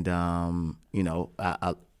 And,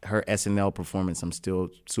 her SNL performance I'm still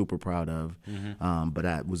super proud of. But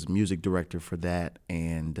I was music director for that.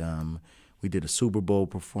 And we did a Super Bowl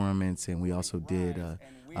performance, and we also did a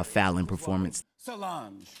Fallon performance.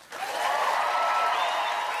 Solange.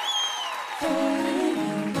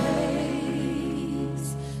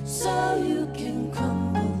 So you can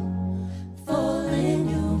crumble, fall in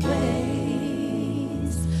your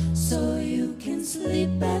ways. So you can sleep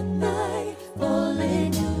at night, fall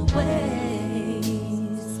in your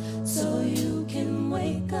ways. So you can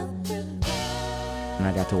wake up And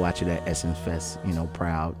I got to watch it at Essence Fest,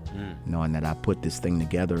 proud, knowing that I put this thing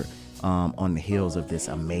together on the heels of this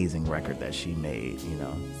amazing record that she made,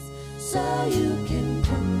 So you can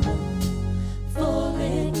crumble, fall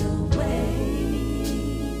in your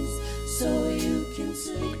ways. So you can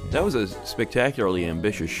sleep. That was a spectacularly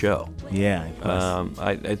ambitious show. Yeah. It was.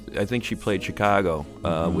 I think she played Chicago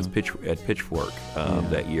with Pitchfork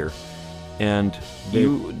that year. And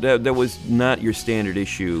that was not your standard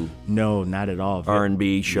issue. No, not at all.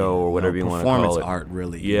 R&B show or whatever you want to call it. Performance art,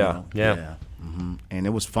 really. Yeah. Yeah. And it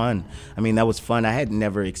was fun. I mean, that was fun. I had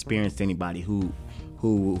never experienced anybody who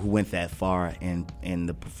went that far in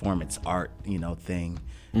the performance art, thing.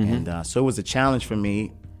 And so it was a challenge for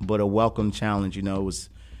me, but a welcome challenge. It was.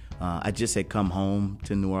 I just had come home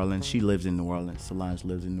to New Orleans. She lives in New Orleans. Solange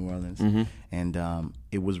lives in New Orleans, and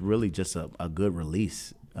it was really just a good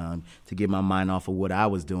release. To get my mind off of what I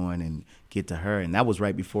was doing and get to her. And that was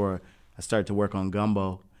right before I started to work on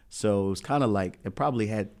Gumbo. So it was kind of like, it probably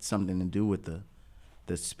had something to do with the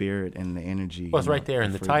spirit and the energy. Well, it's right there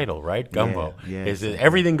in the title, right? Gumbo. Yeah, exactly.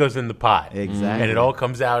 Everything goes in the pot. Exactly. And it all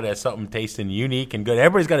comes out as something tasting unique and good.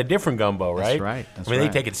 Everybody's got a different gumbo, right? That's right. They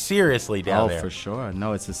take it seriously down there. Oh, for sure.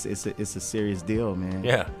 No, it's a serious deal, man.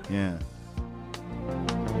 Yeah. Yeah.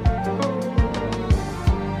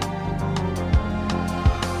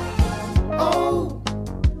 Oh,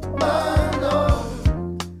 my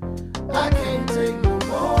Lord, I can't take no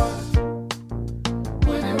more.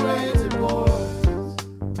 When it rains, it pours.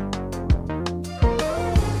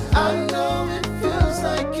 I know it feels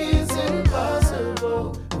like it's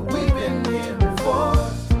impossible, but we've been here before.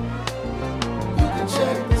 You can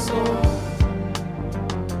check the score.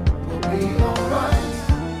 We'll be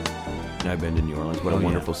alright. I've been to New Orleans. What a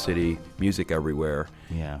wonderful city. Music everywhere.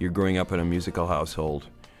 Yeah. You're growing up in a musical household.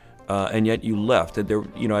 And yet you left.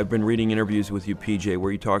 I've been reading interviews with you, PJ, where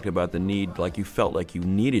you talked about the need, like you felt like you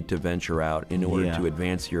needed to venture out in order to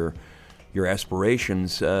advance your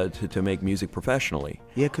aspirations to make music professionally.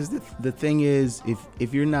 Yeah, because the thing is,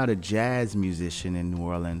 if you're not a jazz musician in New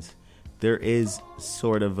Orleans, there is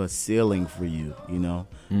sort of a ceiling for you,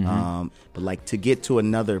 But like to get to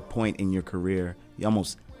another point in your career, you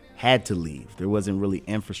almost had to leave. There wasn't really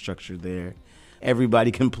infrastructure there. Everybody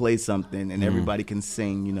can play something and everybody can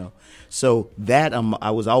sing, So that I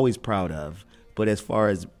was always proud of. But as far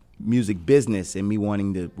as music business and me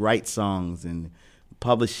wanting to write songs and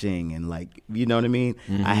publishing and you know what I mean,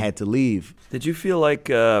 I had to leave. Did you feel like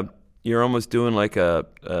you're almost doing like a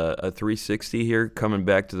 360 here, coming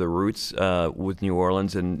back to the roots with New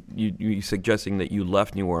Orleans, and you suggesting that you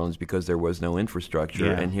left New Orleans because there was no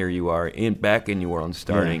infrastructure, and here you are back in New Orleans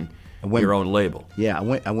starting your own label. Yeah,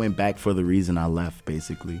 I went back for the reason I left,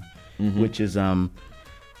 basically, which is to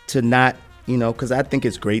not, because I think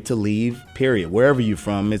it's great to leave, period. Wherever you're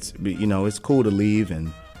from, it's cool to leave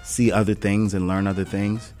and see other things and learn other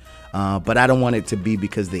things. But I don't want it to be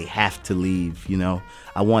because they have to leave,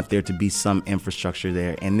 I want there to be some infrastructure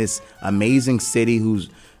there. And this amazing city who's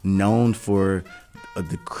known for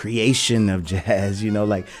the creation of jazz,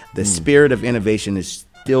 the spirit of innovation is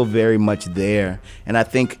still very much there. And I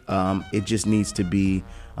think it just needs to be,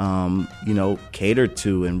 catered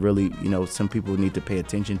to, and really, some people need to pay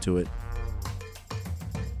attention to it.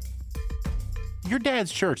 Your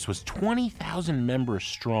dad's church was 20,000 members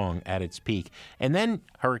strong at its peak, and then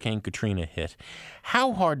Hurricane Katrina hit.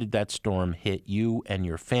 How hard did that storm hit you and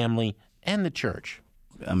your family and the church?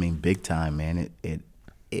 I mean, big time, man. It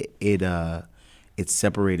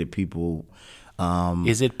separated people.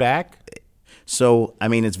 Is it back? So, I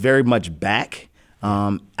mean, it's very much back.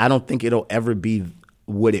 I don't think it'll ever be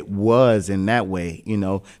what it was in that way,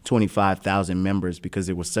 25,000 members, because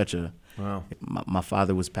it was such a... Wow. My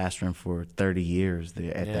father was pastoring for 30 years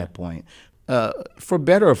there at that point. For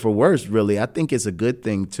better or for worse, really, I think it's a good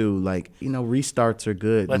thing, too. Restarts are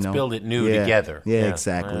good. Let's build it new together. Yeah,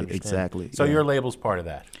 exactly. So your label's part of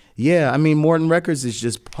that? Yeah, I mean, Morton Records is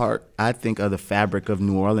just part, I think, of the fabric of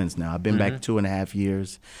New Orleans now. I've been back 2.5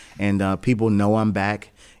 years, and people know I'm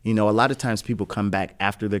back. You know, a lot of times people come back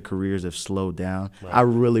after their careers have slowed down. Right. I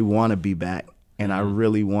really want to be back, and I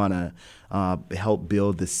really want to help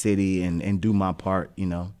build the city and do my part, you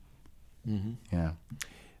know. Yeah.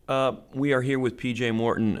 We are here with PJ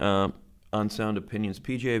Morton on Sound Opinions.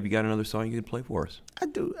 PJ, have you got another song you could play for us? I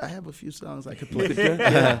do. I have a few songs I could play.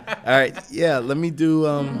 All right. Yeah, let me do,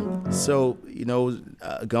 so, you know,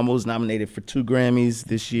 Gumbo's nominated for 2 Grammys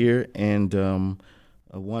this year, and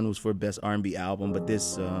one was for Best R&B Album, but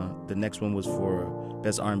the next one was for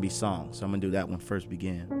Best R&B Song. So I'm going to do that one first,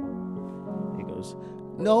 Begin. It goes,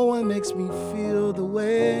 no one makes me feel the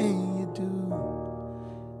way you do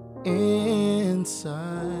inside.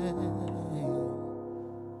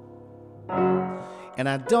 And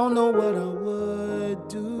I don't know what I would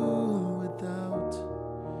do without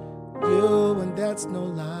you, and that's no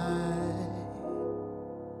lie.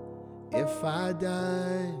 If I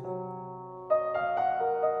die,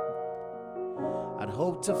 I'd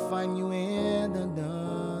hope to find you in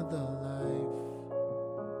another life,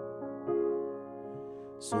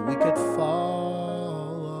 so we could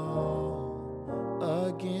fall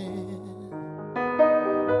again,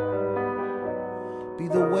 be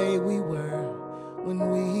the way we were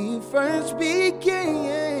when we first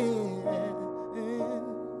began,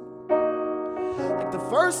 like the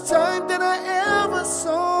first time that I ever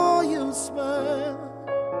saw you smile.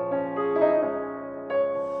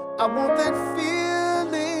 I want that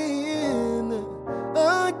feeling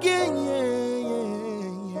again,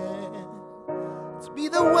 to be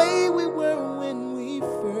the way we were when we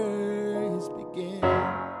first began.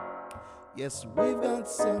 Yes, we've got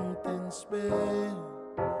something special.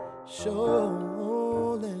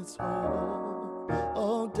 Let's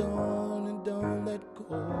hold on and don't let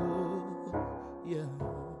go. Yeah.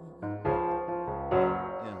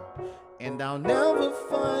 And I'll never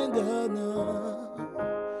find another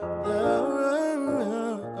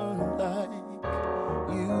like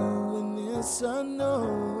you, and this I know.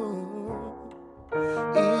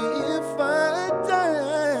 If I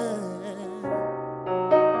die,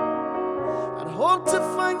 I'd hope to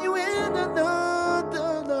find you in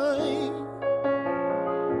another life,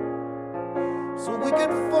 so we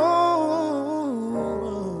could fall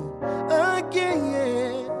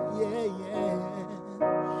again,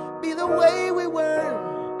 be the way we were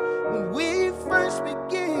when we first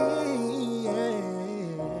began,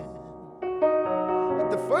 like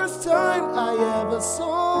the first time I ever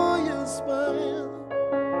saw you smile.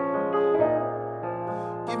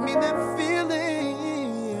 Give me that feeling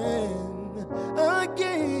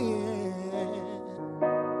again,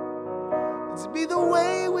 to be the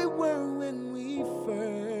way we were when we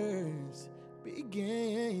first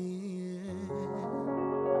began.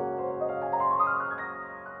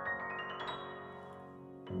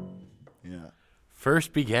 yeah.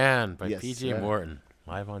 First Began by Yes, PJ sir. Morton,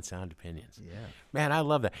 live on Sound Opinions. Yeah. Man, I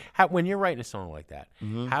love that. When you're writing a song like that,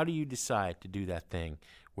 how do you decide to do that thing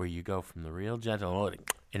where you go from the real gentle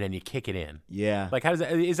and then you kick it in? Yeah. Like, how does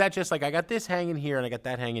that? Is that just like I got this hanging here and I got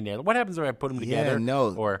that hanging there? What happens when I put them together? Yeah,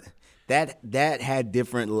 no. Or That had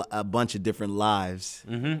a bunch of different lives.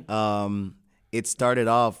 It started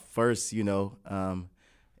off first, you know,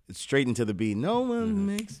 straight into the beat. No one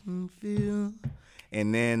makes me feel.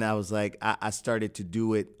 And then I was like, I started to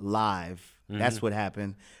do it live. That's what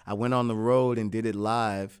happened. I went on the road and did it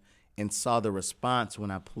live and saw the response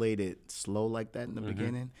when I played it slow like that in the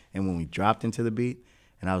beginning. And when we dropped into the beat,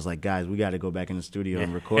 and I was like, guys, we got to go back in the studio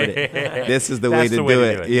and record it. This is the way to do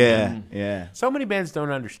it. Yeah. so many bands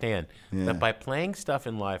don't understand Yeah. that by playing stuff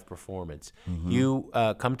in live performance, you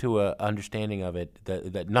come to an understanding of it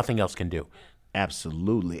that nothing else can do.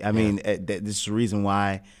 Absolutely. I mean, this is the reason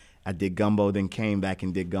why I did Gumbo, then came back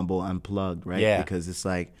and did Gumbo Unplugged, right? Yeah. Because it's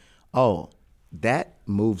like, oh, that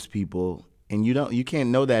moves people, and you can't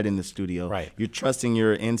know that in the studio. Right. You're trusting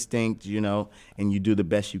your instinct, you know, and you do the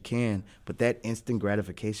best you can. But that instant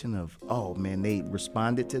gratification of, oh man, they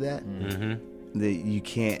responded to that. You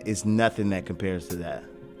can't. It's nothing that compares to that.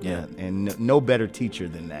 Yeah. And no better teacher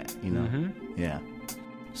than that. You know. Yeah.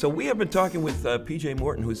 So we have been talking with PJ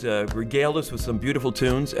Morton, who's regaled us with some beautiful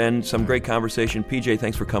tunes and some great conversation. PJ,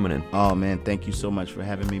 thanks for coming in. Oh man, thank you so much for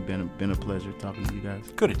having me. Been a pleasure talking to you guys.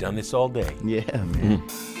 Could have done this all day. Yeah, man.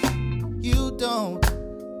 You don't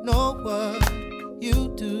know what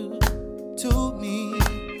you do to me.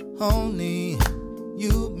 Only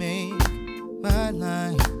you make my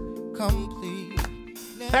life complete.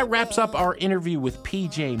 That wraps up our interview with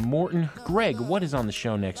PJ Morton. Greg, what is on the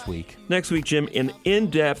show next week? Next week, Jim, an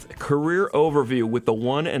in-depth career overview with the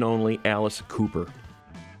one and only Alice Cooper.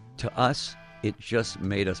 to us, it just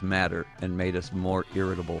made us madder and made us more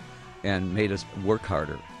irritable and made us work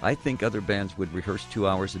harder. I think other bands would rehearse 2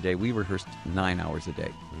 hours a day. We rehearsed 9 hours a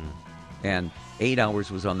day. And 8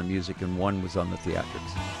 hours was on the music and 1 was on the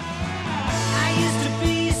theatrics. I used to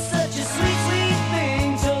be such a sweet, sweet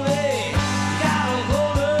thing till they got a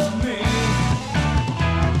hold of me.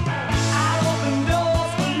 I opened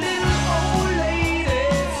doors for little old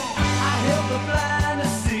ladies. I helped the blind to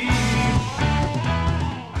see.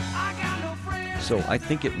 I got no friends. So I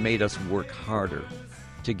think it made us work harder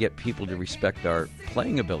to get people to respect our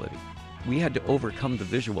playing ability. We had to overcome the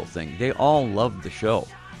visual thing. They all loved the show.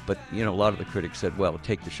 But, a lot of the critics said, well,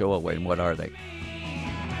 take the show away, and what are they?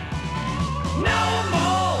 No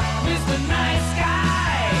more Mr. Nice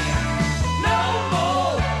Guy. No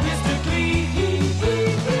more Mr. Clean.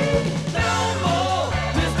 No more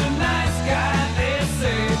Mr. Nice Guy. They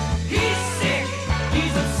say he's sick,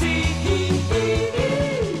 he's obscene.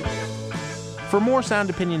 For more Sound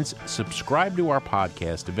Opinions, subscribe to our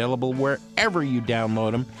podcast, available wherever you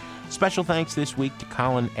download them. Special thanks this week to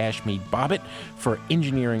Colin Ashmead Bobbitt for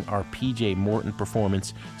engineering our PJ Morton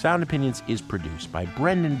performance. Sound Opinions is produced by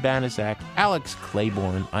Brendan Banaszak, Alex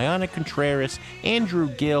Claiborne, Ayana Contreras, Andrew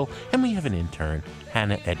Gill, and we have an intern,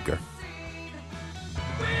 Hannah Edgar.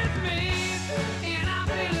 With me, and I'm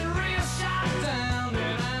feeling real shot down,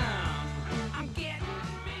 and I'm getting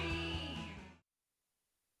me.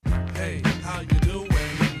 Hey, how you doing?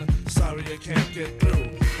 Sorry I can't get through.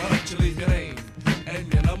 Why don't you leave your name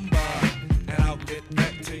and your number, and I'll get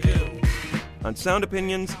back to you. On Sound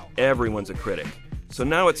Opinions, everyone's a critic. So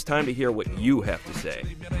now it's time to hear what you have to say.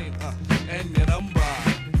 Leave your name and your number,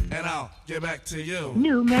 and I'll get back to you.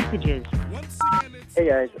 New messages. Once again, it's Hey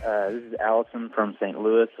guys, this is Allison from St.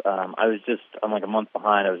 Louis. I'm like a month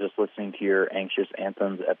behind. I was just listening to your Anxious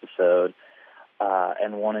Anthems episode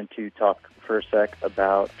and wanted to talk for a sec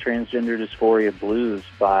about Transgender Dysphoria Blues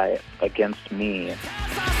by Against Me.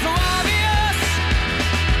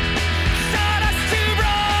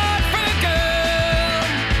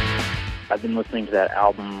 I've been listening to that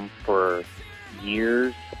album for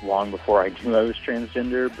years, long before I knew I was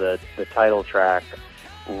transgender, but the title track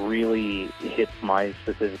really hits my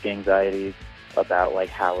specific anxieties about like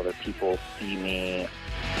how other people see me.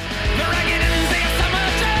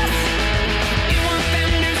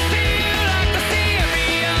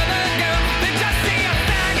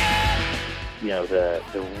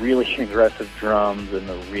 The really aggressive drums and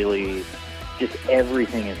the really, just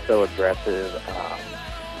everything is so aggressive.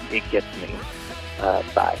 It gets me.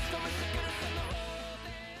 Bye.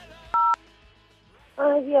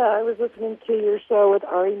 I was listening to your show with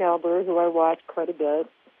Ari Melber, who I watch quite a bit.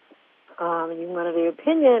 And you wanted an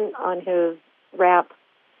opinion on his rap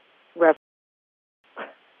reference.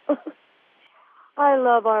 I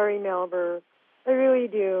love Ari Melber. I really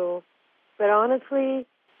do. But honestly,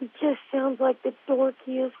 he just sounds like the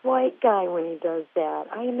dorkiest white guy when he does that.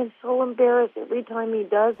 I am so embarrassed every time he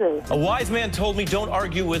does it. A wise man told me don't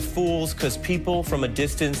argue with fools because people from a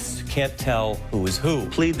distance can't tell who is who.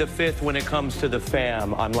 Plead the fifth when it comes to the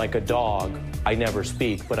fam. I'm like a dog. I never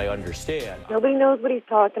speak, but I understand. Nobody knows what he's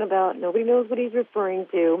talking about. Nobody knows what he's referring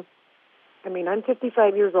to. I mean, I'm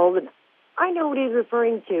 55 years old, and I know what he's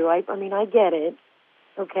referring to. I get it,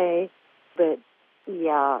 okay? But,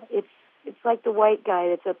 yeah, it's like the white guy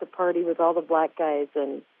that's at the party with all the black guys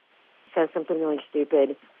and says something really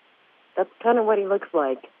stupid. That's kind of what he looks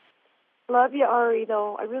like. Love you, Ari,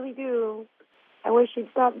 though. I really do. I wish he'd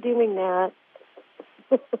stop doing that.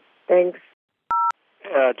 Thanks.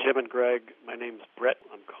 Jim and Greg, my name's Brett.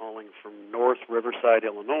 I'm calling from North Riverside,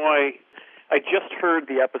 Illinois. I just heard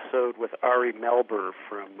the episode with Ari Melber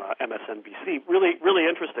from MSNBC. Really, really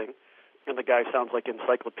interesting. And the guy sounds like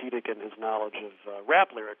encyclopedic in his knowledge of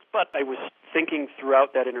rap lyrics. But I was thinking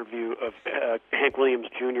throughout that interview of Hank Williams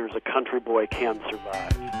Jr.'s A Country Boy Can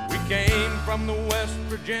Survive. We came from the West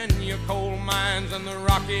Virginia coal mines and the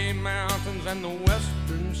Rocky Mountains and the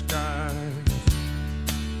western skies.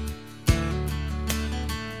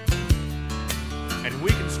 And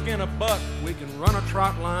we can skin a buck, we can run a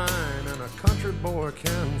trot line, and a country boy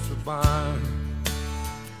can survive.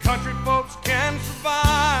 Country folks can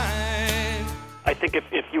survive. I think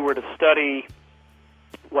if you were to study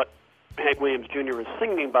what Hank Williams Jr. is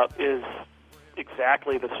singing about is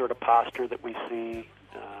exactly the sort of posture that we see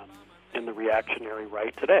in the reactionary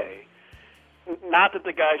right today. Not that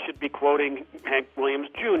the guy should be quoting Hank Williams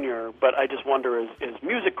Jr., but I just wonder, as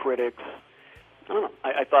music critics, I don't know,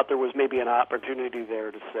 I thought there was maybe an opportunity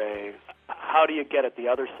there to say, how do you get at the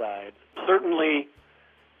other side? Certainly,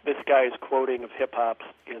 this guy's quoting of hip-hop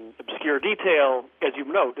in obscure detail, as you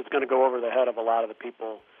note, is going to go over the head of a lot of the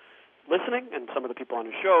people listening and some of the people on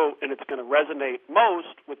the show, and it's going to resonate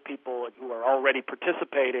most with people who are already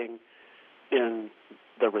participating in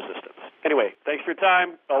the resistance. Anyway, thanks for your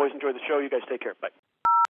time. Always enjoy the show. You guys take care. Bye.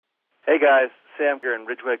 Hey guys, Sam here in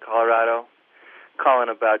Ridgeway, Colorado, calling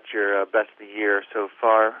about your Best of the Year so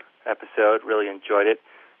far episode. Really enjoyed it.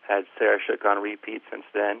 Had Sarah Shook on repeat since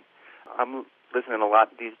then. I'm listening a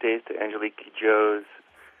lot these days to Angelique Kidjo's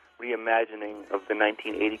reimagining of the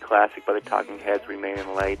 1980 classic by the Talking Heads, Remain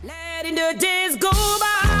in Light. Letting the days go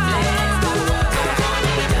by.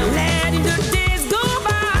 Letting the days go by.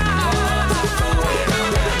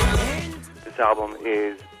 This album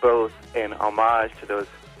is both an homage to those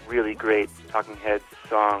really great Talking Heads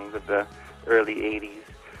songs of the early 80s,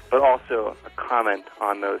 but also a comment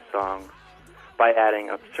on those songs by adding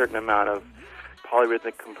a certain amount of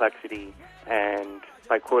polyrhythmic complexity, and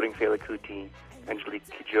by quoting Fela Kuti, Angelique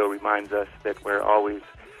Kidjo reminds us that we're always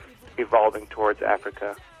evolving towards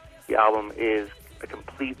Africa. The album is a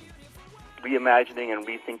complete reimagining and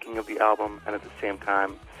rethinking of the album, and at the same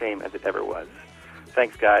time, same as it ever was.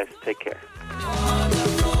 Thanks, guys. Take care.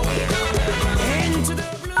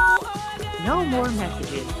 No more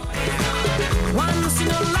messages.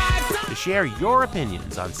 To share your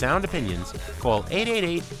opinions on Sound Opinions, call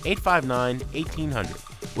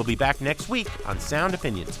 888-859-1800. We'll be back next week on Sound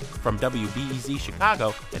Opinions from WBEZ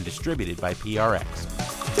Chicago and distributed by PRX.